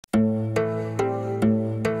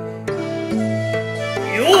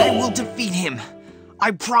will defeat him.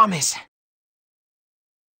 I promise.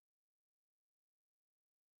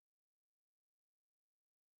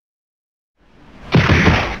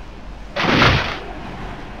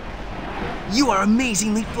 You are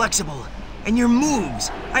amazingly flexible, and your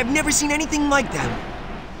moves, I've never seen anything like them.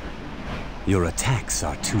 Your attacks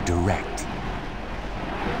are too direct.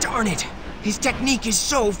 Darn it! His technique is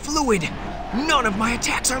so fluid. None of my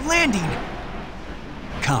attacks are landing.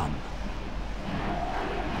 Come.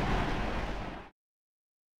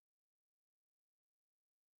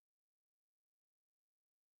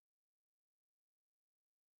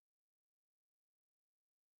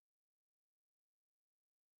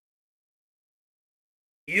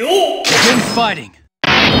 Begin fighting! I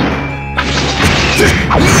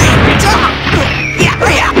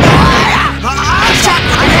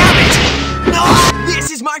have it! No! This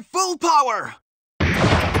is my full power!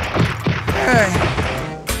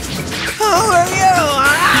 Who are you?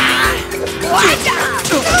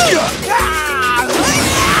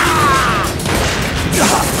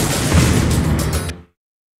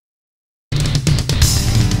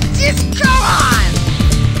 Just go on!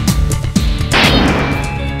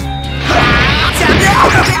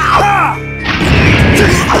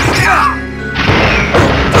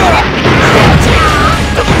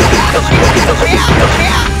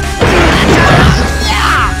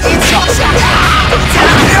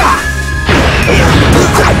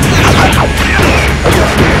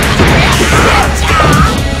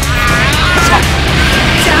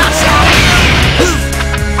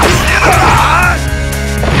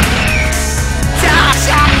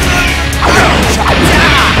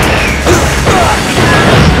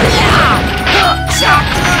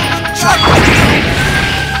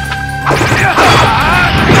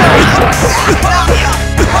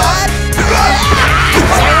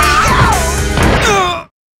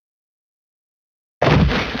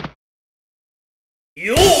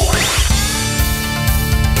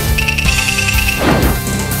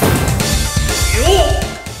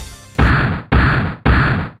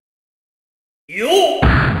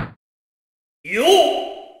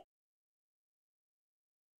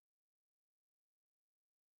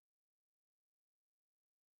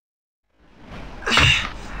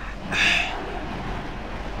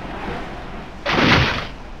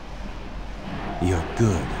 You're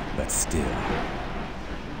good, but still.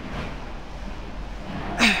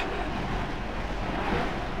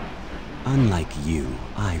 Unlike you,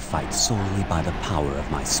 I fight solely by the power of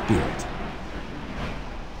my spirit.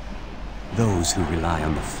 Those who rely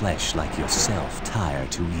on the flesh like yourself tire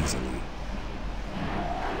too easily.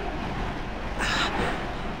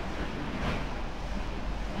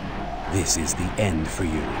 This is the end for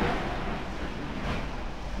you.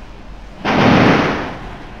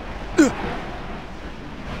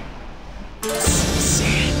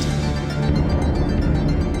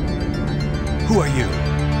 Who are you?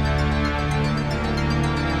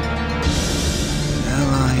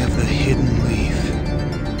 Ally of the hidden